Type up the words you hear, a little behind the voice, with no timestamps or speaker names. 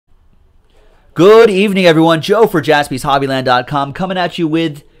Good evening, everyone. Joe for JaspysHobbyland.com coming at you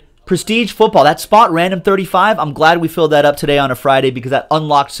with Prestige Football. That spot, random 35. I'm glad we filled that up today on a Friday because that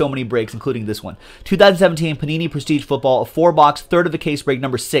unlocked so many breaks, including this one. 2017 Panini Prestige Football, a 4-box, third of the case break,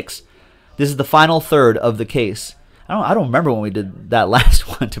 number 6. This is the final third of the case. I don't remember when we did that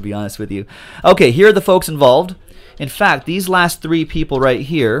last one, to be honest with you. Okay, here are the folks involved. In fact, these last 3 people right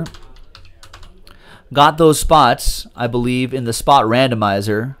here got those spots, I believe, in the spot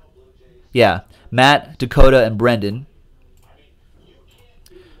randomizer. Yeah, Matt, Dakota, and Brendan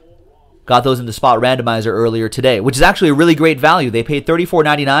got those in the spot randomizer earlier today, which is actually a really great value. They paid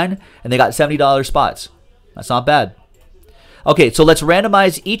 $34.99 and they got $70 spots. That's not bad. Okay, so let's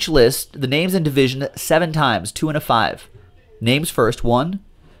randomize each list, the names and division, 7 times, 2 and a 5. Names first, 1,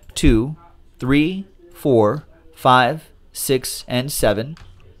 2, 3, 4, 5, 6, and 7.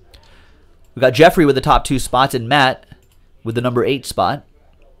 We got Jeffrey with the top 2 spots and Matt with the number 8 spot.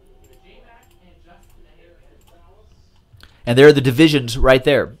 And there are the divisions right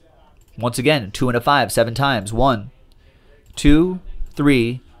there. Once again, 2 and a 5, 7 times. 1, 2,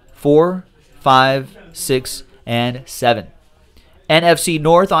 3, 4, 5, 6, and 7. NFC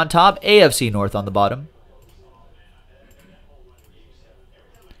North on top, AFC North on the bottom.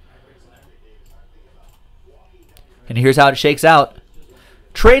 And here's how it shakes out.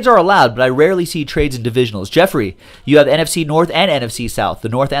 Trades are allowed, but I rarely see trades in divisionals. Jeffrey, you have NFC North and NFC South, the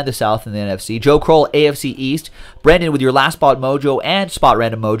North and the South in the NFC. Joe Kroll, AFC East. Brendan with your last spot mojo and spot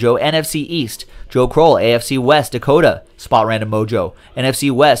random mojo, NFC East. Joe Kroll, AFC West. Dakota, spot random mojo. NFC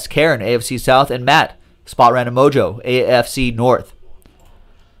West. Karen, AFC South. And Matt, spot random mojo, AFC North.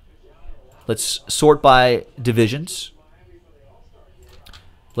 Let's sort by divisions.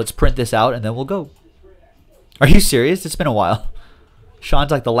 Let's print this out and then we'll go. Are you serious? It's been a while.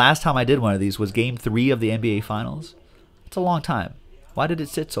 Sean's like, the last time I did one of these was Game 3 of the NBA Finals. It's a long time. Why did it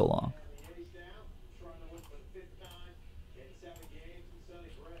sit so long?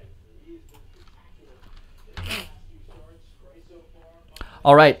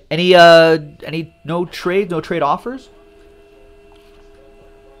 All right. Any no trade offers?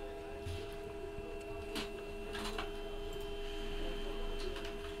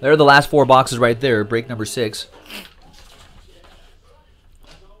 There are the last 4 boxes right there. Break number 6.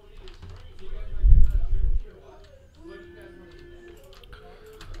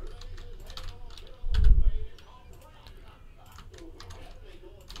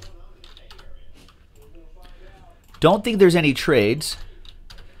 Don't think there's any trades.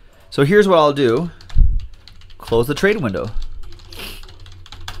 So here's what I'll do. Close the trade window.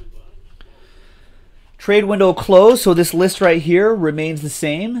 Trade window closed, so this list right here remains the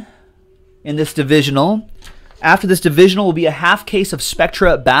same in this divisional. After this divisional will be a half case of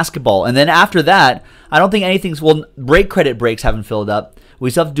Spectra basketball. And then after that, I don't think anything's, well, break credit breaks haven't filled up.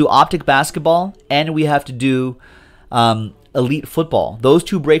 We still have to do optic basketball and we have to do elite football. Those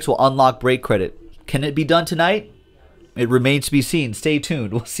 2 breaks will unlock break credit. Can it be done tonight? It remains to be seen. Stay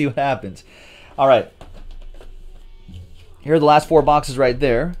tuned. We'll see what happens. All right. Here are the last 4 boxes right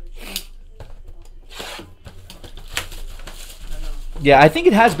there. Yeah, I think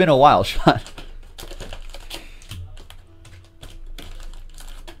it has been a while, Sean.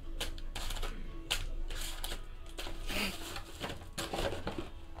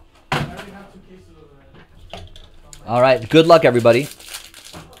 All right. Good luck, everybody.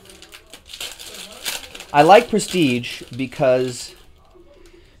 I like Prestige because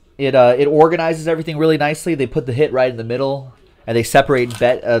it organizes everything really nicely. They put the hit right in the middle, and they separate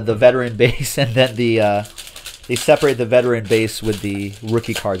the veteran base, and then they separate the veteran base with the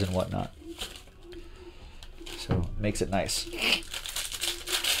rookie cards and whatnot. So it makes it nice.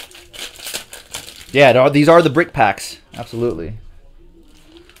 Yeah, these are the brick packs. Absolutely.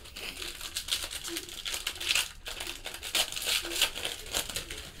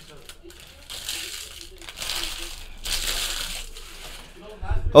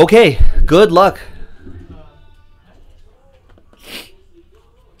 Okay, good luck.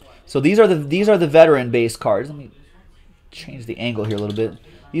 So these are the veteran base cards. Let me change the angle here a little bit.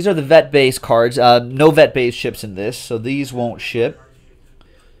 These are the vet base cards. No vet base ships in this, so these won't ship.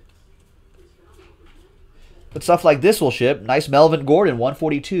 But stuff like this will ship. Nice Melvin Gordon,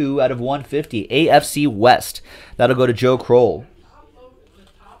 142 out of 150. AFC West. That'll go to Joe Kroll.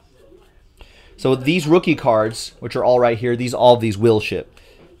 So these rookie cards, which are all right here, all of these will ship.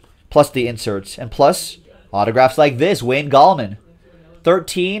 Plus the inserts. And plus autographs like this. Wayne Gallman.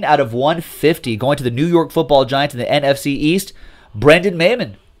 13 out of 150. Going to the New York Football Giants in the NFC East. Brendan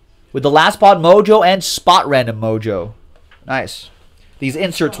Mayman. With the last spot mojo and spot random mojo. Nice. These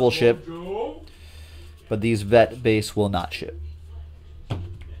inserts will ship. But these vet base will not ship.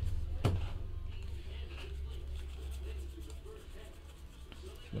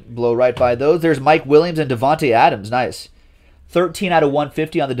 blow right by those. There's Mike Williams and Devontae Adams. Nice. 13 out of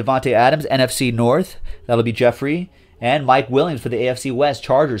 150 on the Devontae Adams, NFC North. That'll be Jeffrey. And Mike Williams for the AFC West.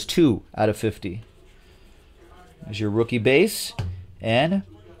 Chargers, 2 out of 50. There's your rookie base. And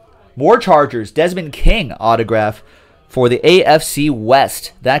more Chargers. Desmond King autograph for the AFC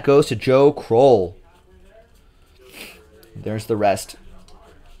West. That goes to Joe Kroll. There's the rest.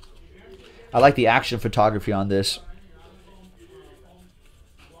 I like the action photography on this.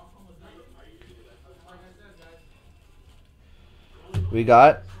 We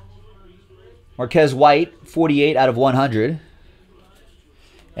got Marquez White, 48 out of 100.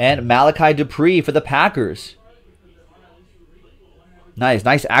 And Malachi Dupree for the Packers.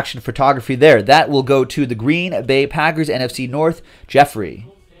 Nice action photography there. That will go to the Green Bay Packers, NFC North, Jeffrey.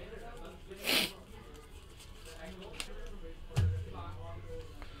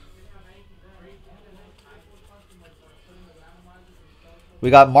 We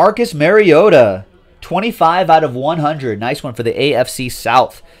got Marcus Mariota, 25 out of 100. Nice one for the AFC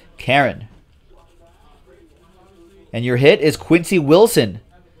South, Karen. And your hit is Quincy Wilson,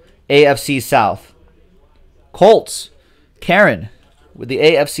 AFC South. Colts, Karen, with the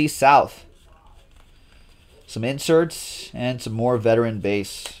AFC South. Some inserts and some more veteran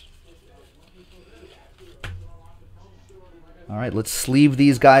base. All right, let's sleeve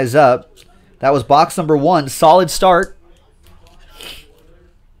these guys up. That was box number 1. Solid start.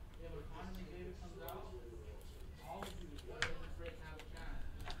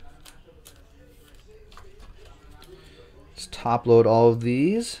 Let's top load all of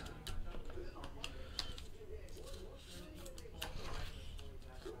these.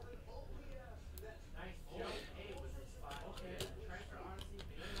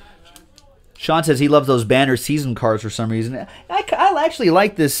 Sean says he loves those banner season cards for some reason. I actually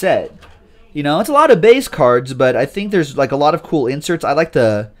like this set. You know, it's a lot of base cards, but I think there's like a lot of cool inserts.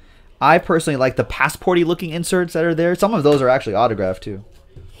 I personally like the passporty looking inserts that are there. Some of those are actually autographed too.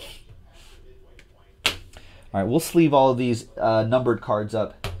 All right, we'll sleeve all of these numbered cards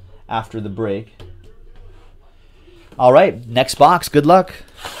up after the break. All right, next box. Good luck.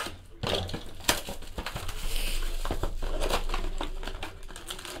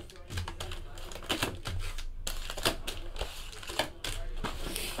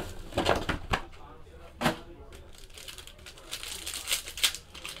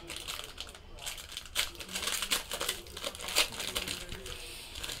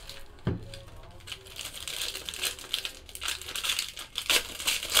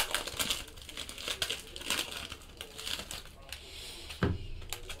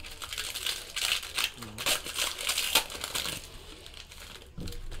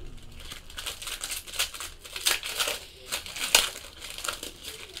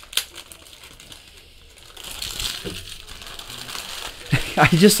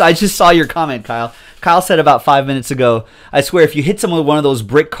 I just saw your comment, Kyle. Kyle said about 5 minutes ago, I swear if you hit someone with one of those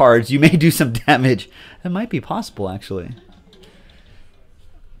brick cards, you may do some damage. That might be possible, actually.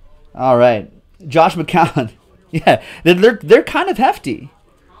 All right. Josh McCown. Yeah, they're kind of hefty.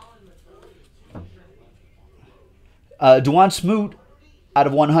 Dewan Smoot out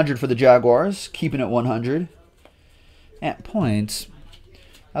of 100 for the Jaguars, keeping it 100. And points.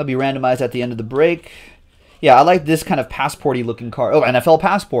 That'll be randomized at the end of the break. Yeah, I like this kind of passporty looking card. Oh, NFL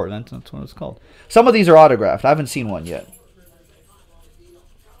Passport. That's what it's called. Some of these are autographed. I haven't seen one yet.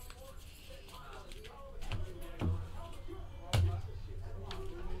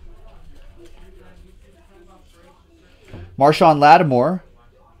 Marshawn Lattimore,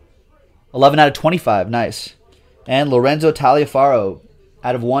 11 out of 25. Nice. And Lorenzo Taliaferro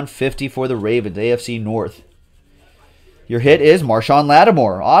out of 150 for the Ravens, AFC North. Your hit is Marshawn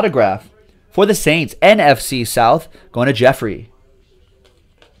Lattimore, autograph. For the Saints, NFC South, going to Jeffrey.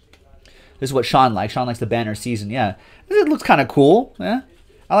 This is what Sean likes. Sean likes the banner season. Yeah, it looks kind of cool. Yeah,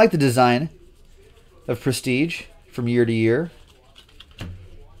 I like the design of Prestige from year to year.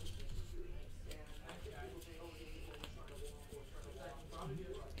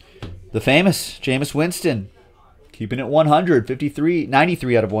 The famous Jameis Winston, keeping it 100,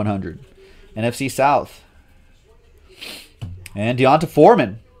 93 out of 100. NFC South. And Deonta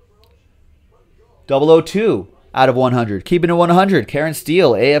Foreman. 002 out of 100. Keeping it 100. Karen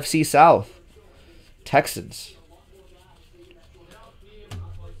Steele, AFC South. Texans.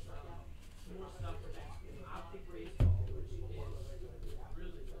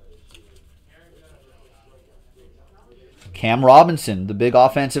 Cam Robinson, the big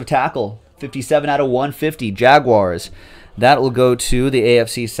offensive tackle. 57 out of 150. Jaguars. That will go to the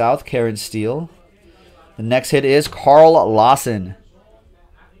AFC South. Karen Steele. The next hit is Carl Lawson.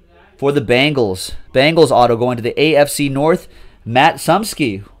 For the Bengals. Bengals auto going to the AFC North. Matt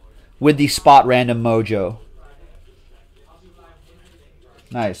Sumsky with the spot random mojo.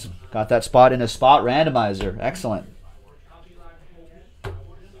 Nice. Got that spot in a spot randomizer. Excellent.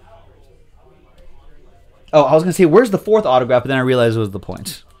 Oh, I was going to say, where's the 4th autograph? But then I realized it was the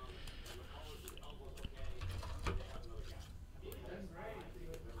points.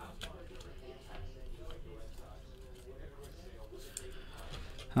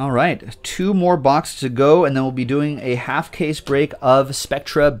 All right. 2 more boxes to go, and then we'll be doing a half-case break of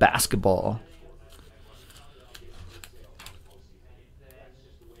Spectra Basketball.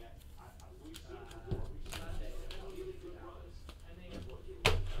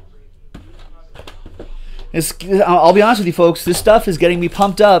 I'll be honest with you, folks. This stuff is getting me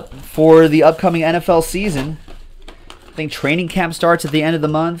pumped up for the upcoming NFL season. I think training camp starts at the end of the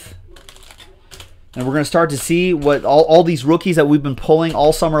month. And we're going to start to see what all these rookies that we've been pulling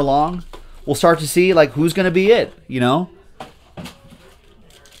all summer long. We'll start to see, like, who's going to be it, you know?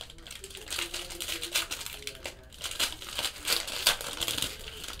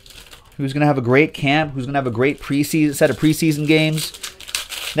 Who's going to have a great camp? Who's going to have a great set of preseason games?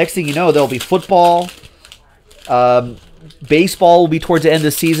 Next thing you know, there'll be football. Baseball will be towards the end of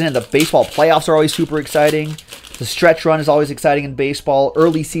the season, and the baseball playoffs are always super exciting. The stretch run is always exciting in baseball.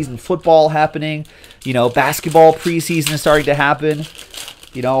 Early season football happening. You know, basketball preseason is starting to happen.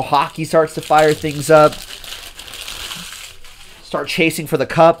 You know, hockey starts to fire things up. Start chasing for the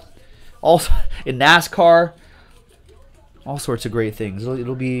cup. Also in NASCAR. All sorts of great things.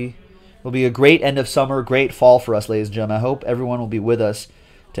 It'll be a great end of summer, great fall for us, ladies and gentlemen. I hope everyone will be with us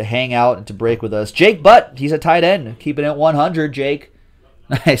to hang out and to break with us. Jake Butt, he's a tight end. Keeping it 100, Jake.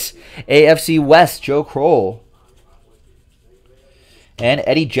 Nice. AFC West, Joe Kroll. And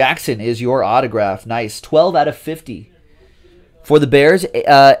Eddie Jackson is your autograph. Nice. 12 out of 50. For the Bears,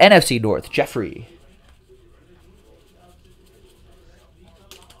 NFC North, Jeffrey.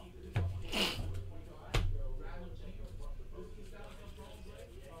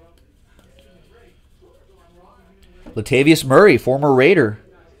 Latavius Murray, former Raider.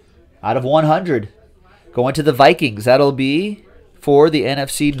 Out of 100. Going to the Vikings. That'll be for the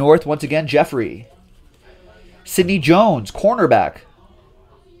NFC North. Once again, Jeffrey. Sidney Jones, cornerback.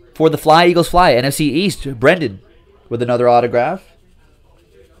 For the Fly Eagles Fly. NFC East, Brendan. With another autograph.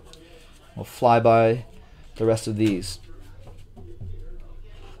 We'll fly by the rest of these.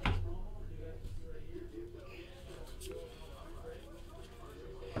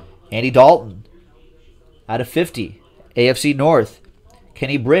 Andy Dalton. Out of 50. AFC North.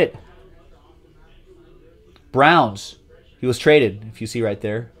 Kenny Britt. Browns. He was traded, if you see right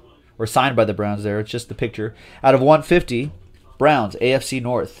there. Or signed by the Browns there. It's just the picture. Out of 150, Browns, AFC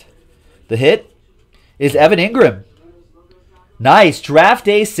North. The hit is Evan Ingram. Nice. Draft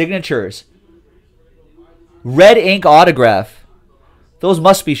day signatures. Red ink autograph. Those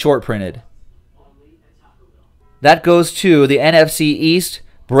must be short printed. That goes to the NFC East,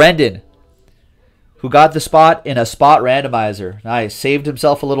 Brendan, who got the spot in a spot randomizer. Nice. Saved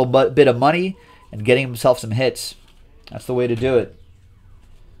himself a little bit of money and getting himself some hits. That's the way to do it.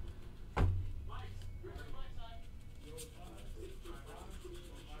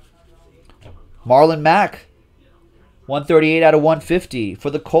 Marlon Mack, 138 out of 150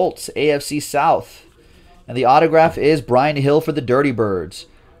 for the Colts, AFC South. And the autograph is Brian Hill for the Dirty Birds.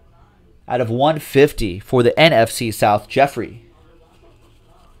 Out of 150 for the NFC South, Jeffrey.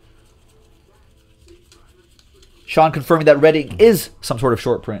 Sean confirming that red ink is some sort of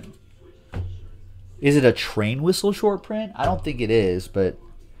short print. Is it a train whistle short print? I don't think it is, but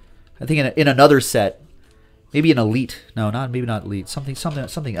I think in another set, maybe an Elite. No, maybe not Elite.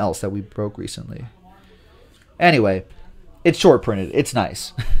 Something else that we broke recently. Anyway, it's short printed. It's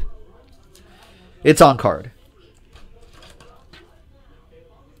nice. It's on card.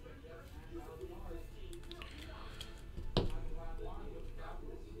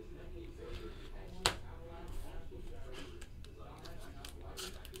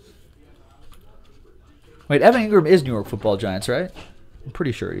 Wait, Evan Ingram is New York Football Giants, right? I'm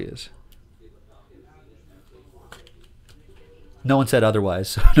pretty sure he is. No one said otherwise.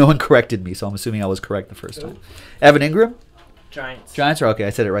 So no one corrected me, so I'm assuming I was correct the first time. Evan Ingram? Giants. Giants are okay.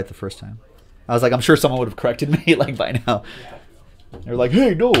 I said it right the first time. I was like, I'm sure someone would have corrected me like by now. Yeah. They're like,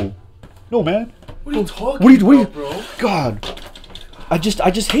 hey, no, man. What are you talking about, bro? God, I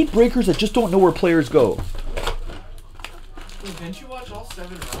just hate breakers that just don't know where players go. Wait, didn't you watch all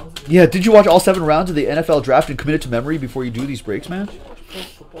 7 rounds? Yeah, did you watch all 7 rounds of the NFL draft and commit it to memory before you do these breaks, man?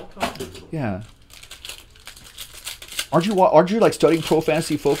 Yeah. Aren't you like studying pro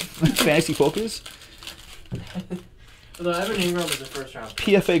fantasy focus? Although Evan Ingram was the first round.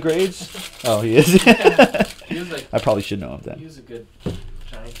 PFA grades? Oh, he is. He was like, I probably should know him then. He was a good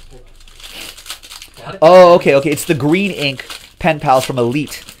Giants Giants pick. Got it? Oh, okay. It's the green ink pen pals from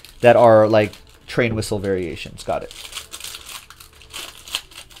Elite that are like train whistle variations. Got it.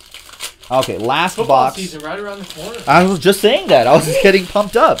 Okay, last Football box. season right around the corner. I was just saying that. I was just getting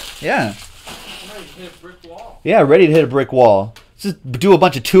pumped up. Yeah. I'm ready to hit a brick wall. Yeah, ready to hit a brick wall. Let's just do a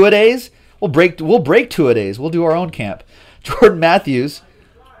bunch of two-a-days. We'll break two-a-days. We'll do our own camp. Jordan Matthews,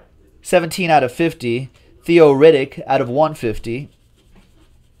 17 out of 50. Theo Riddick out of 150.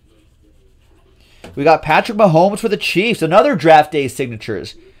 We got Patrick Mahomes for the Chiefs. Another draft day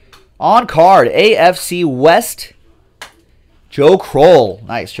signatures. On card, AFC West, Joe Kroll.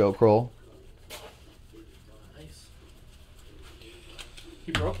 Nice, Joe Kroll. Nice.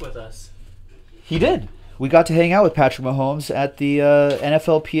 He broke with us. He did. We got to hang out with Patrick Mahomes at the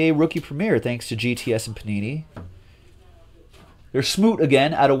NFLPA Rookie Premiere, thanks to GTS and Panini. There's Smoot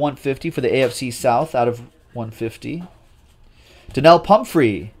again out of 150 for the AFC South out of 150. Donnell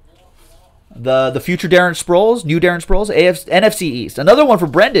Pumphrey, the future Darren Sproles, new Darren Sproles, NFC East. Another one for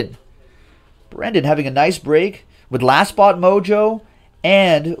Brendan. Brendan having a nice break with Last Spot Mojo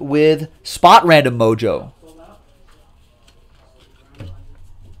and with Spot Random Mojo.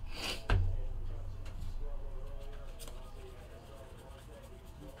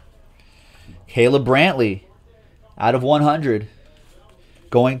 Caleb Brantley out of 100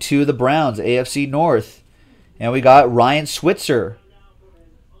 going to the Browns, AFC North. And we got Ryan Switzer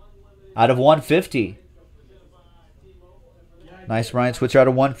out of 150. Nice Ryan Switzer out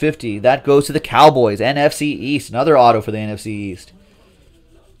of 150. That goes to the Cowboys, NFC East. Another auto for the NFC East.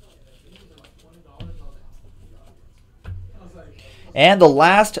 And the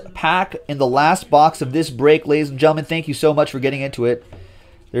last pack in the last box of this break, ladies and gentlemen. Thank you so much for getting into it.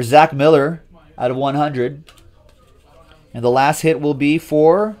 There's Zach Miller out of 100. And the last hit will be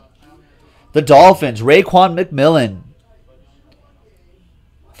for the Dolphins, Raekwon McMillan.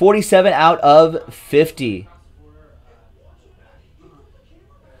 47 out of 50.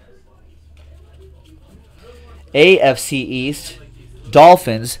 AFC East,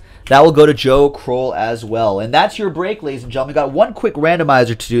 Dolphins. That will go to Joe Kroll as well. And that's your break, ladies and gentlemen. We got one quick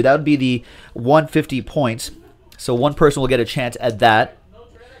randomizer to do. That would be the 150 points. So one person will get a chance at that.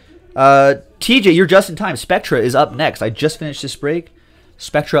 TJ, you're just in time. Spectra is up next. I just finished this break.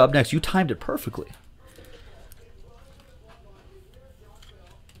 Spectra up next. You timed it perfectly.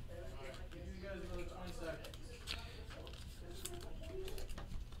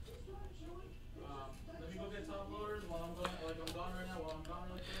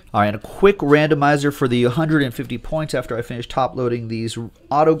 All right, and a quick randomizer for the 150 points after I finish top loading these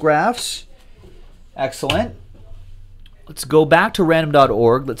autographs. Excellent. Let's go back to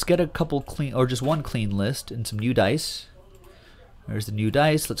random.org. Let's get a couple clean, or just one clean list and some new dice. There's the new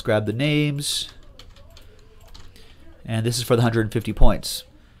dice. Let's grab the names. And this is for the 150 points.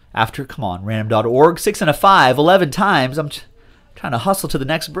 After, come on, random.org. 6 and a 5, 11 times. I'm trying to hustle to the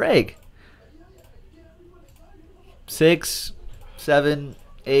next break. 6, 7,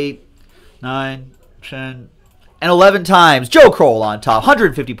 8, 9, 10, and 11 times. Joe Kroll on top.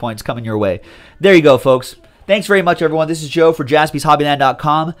 150 points coming your way. There you go, folks. Thanks very much, everyone. This is Joe for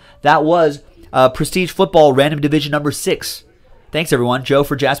JaspysHobbyland.com. That was Prestige Football Random Division number 6. Thanks, everyone. Joe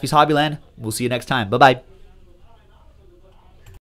for Jaspys Hobbyland. We'll see you next time. Bye-bye.